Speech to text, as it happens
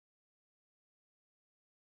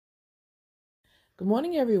Good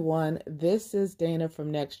morning, everyone. This is Dana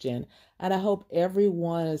from NexGen, and I hope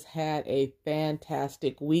everyone has had a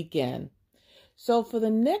fantastic weekend. So for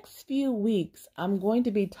the next few weeks, I'm going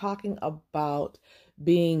to be talking about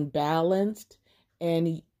being balanced,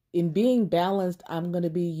 and in being balanced, I'm going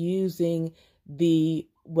to be using the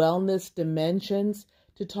wellness dimensions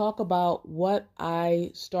to talk about what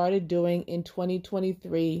I started doing in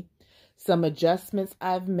 2023, some adjustments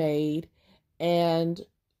I've made, and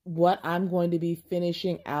what I'm going to be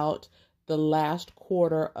finishing out the last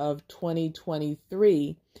quarter of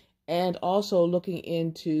 2023, and also looking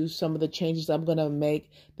into some of the changes I'm going to make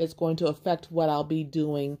that's going to affect what I'll be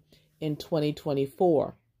doing in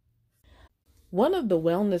 2024. One of the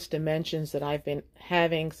wellness dimensions that I've been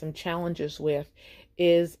having some challenges with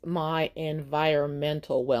is my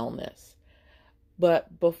environmental wellness.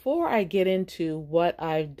 But before I get into what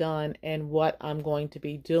I've done and what I'm going to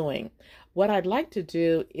be doing, what I'd like to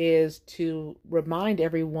do is to remind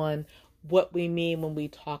everyone what we mean when we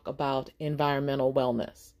talk about environmental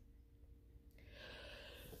wellness.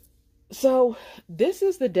 So this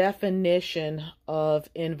is the definition of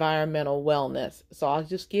environmental wellness. So I'll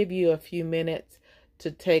just give you a few minutes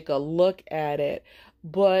to take a look at it,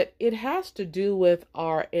 but it has to do with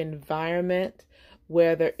our environment,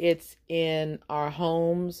 whether it's in our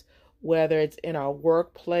homes, whether it's in our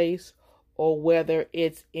workplace, or whether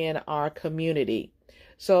it's in our community.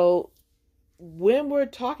 So when we're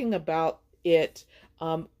talking about it,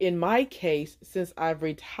 in my case, since I've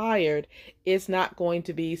retired, it's not going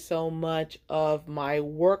to be so much of my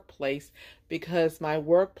workplace, because my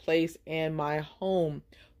workplace and my home,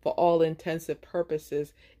 for all intensive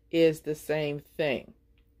purposes, is the same thing.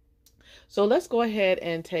 So let's go ahead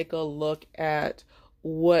and take a look at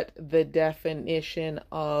what the definition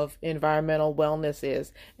of environmental wellness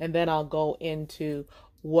is, and then I'll go into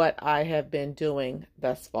what I have been doing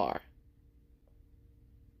thus far.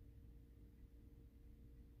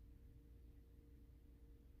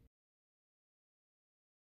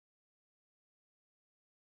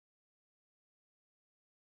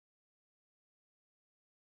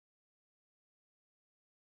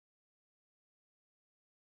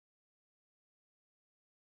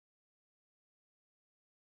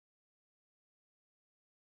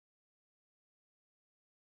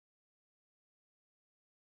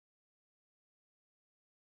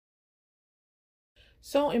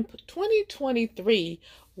 So in 2023,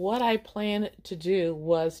 what I planned to do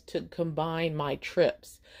was to combine my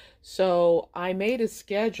trips. So I made a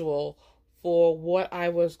schedule for what I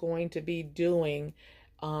was going to be doing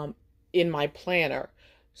in my planner.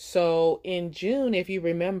 So in June, if you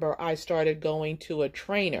remember, I started going to a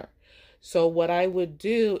trainer. So what I would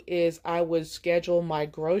do is I would schedule my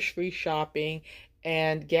grocery shopping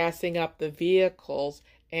and gassing up the vehicles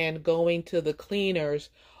and going to the cleaners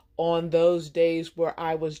on those days where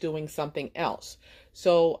I was doing something else.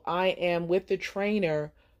 So I am with the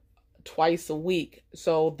trainer twice a week.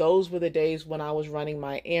 So those were the days when I was running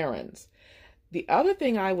my errands. The other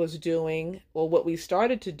thing I was doing, or what we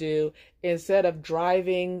started to do, instead of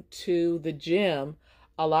driving to the gym,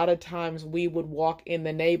 a lot of times we would walk in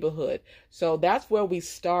the neighborhood. So that's where we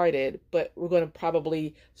started, but we're going to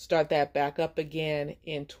probably start that back up again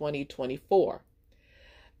in 2024.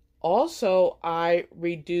 Also, I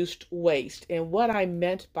reduced waste. And what I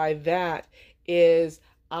meant by that is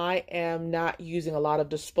I am not using a lot of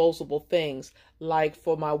disposable things. Like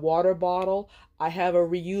for my water bottle, I have a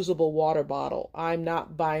reusable water bottle. I'm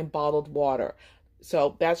not buying bottled water.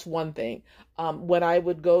 So that's one thing. When I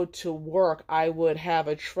would go to work, I would have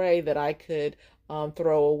a tray that I could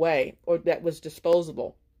throw away, or that was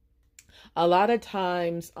disposable. A lot of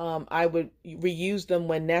times I would reuse them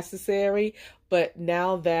when necessary, but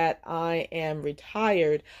now that I am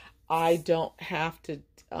retired, I don't have to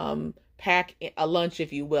pack a lunch,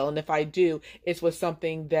 if you will. And if I do, it's with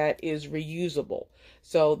something that is reusable.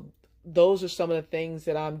 So those are some of the things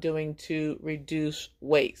that I'm doing to reduce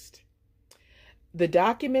waste. The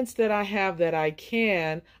documents that I have that I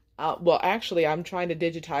can, actually, I'm trying to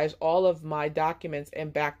digitize all of my documents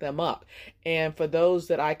and back them up. And for those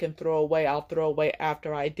that I can throw away, I'll throw away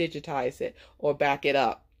after I digitize it or back it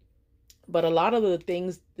up. But a lot of the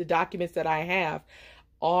things, the documents that I have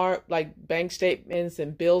are like bank statements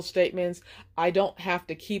and bill statements. I don't have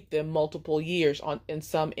to keep them multiple years in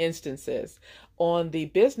some instances. On the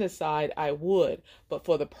business side, I would, but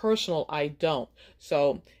for the personal, I don't.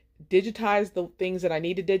 So digitize the things that I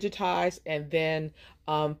need to digitize, and then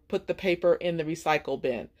put the paper in the recycle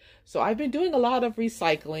bin. So I've been doing a lot of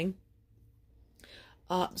recycling.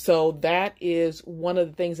 So that is one of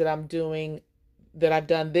the things that I'm doing, that I've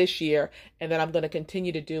done this year, and that I'm going to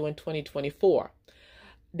continue to do in 2024.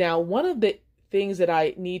 Now, one of the things that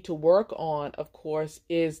I need to work on, of course,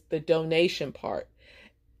 is the donation part.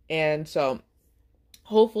 And so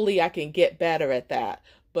hopefully I can get better at that.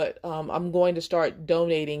 But I'm going to start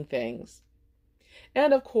donating things.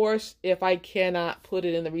 And of course, if I cannot put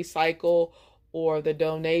it in the recycle or the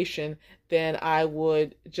donation, then I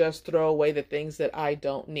would just throw away the things that I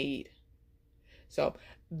don't need. So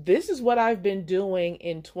this is what I've been doing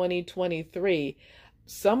in 2023.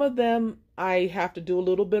 Some of them I have to do a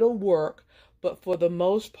little bit of work, but for the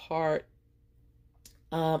most part,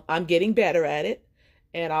 I'm getting better at it.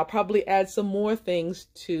 And I'll probably add some more things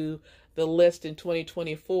to the list in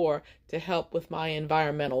 2024 to help with my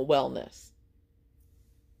environmental wellness.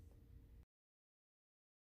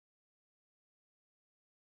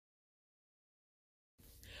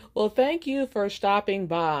 Well, thank you for stopping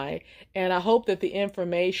by, and I hope that the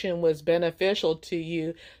information was beneficial to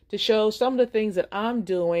you to show some of the things that I'm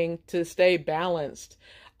doing to stay balanced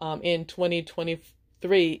in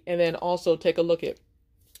 2023, and then also take a look at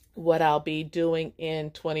what I'll be doing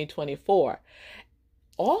in 2024.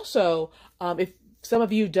 Also, if some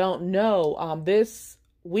of you don't know, this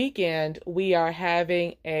weekend we are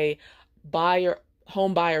having a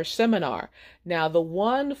home buyer seminar. Now, the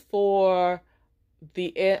one for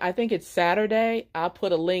I think it's Saturday. I'll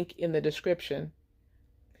put a link in the description.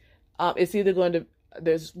 It's either going to,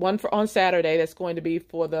 there's one for on Saturday that's going to be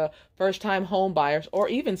for the first time home buyers or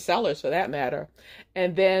even sellers for that matter.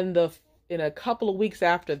 And then in a couple of weeks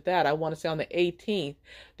after that, I want to say on the 18th,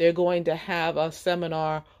 they're going to have a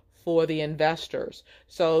seminar for the investors.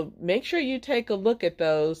 So make sure you take a look at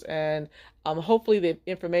those, and hopefully the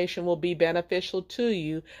information will be beneficial to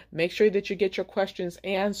you. Make sure that you get your questions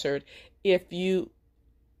answered if you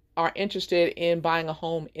are interested in buying a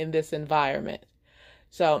home in this environment.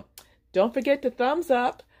 So don't forget to thumbs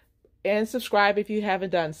up and subscribe if you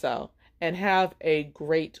haven't done so, and have a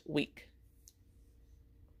great week.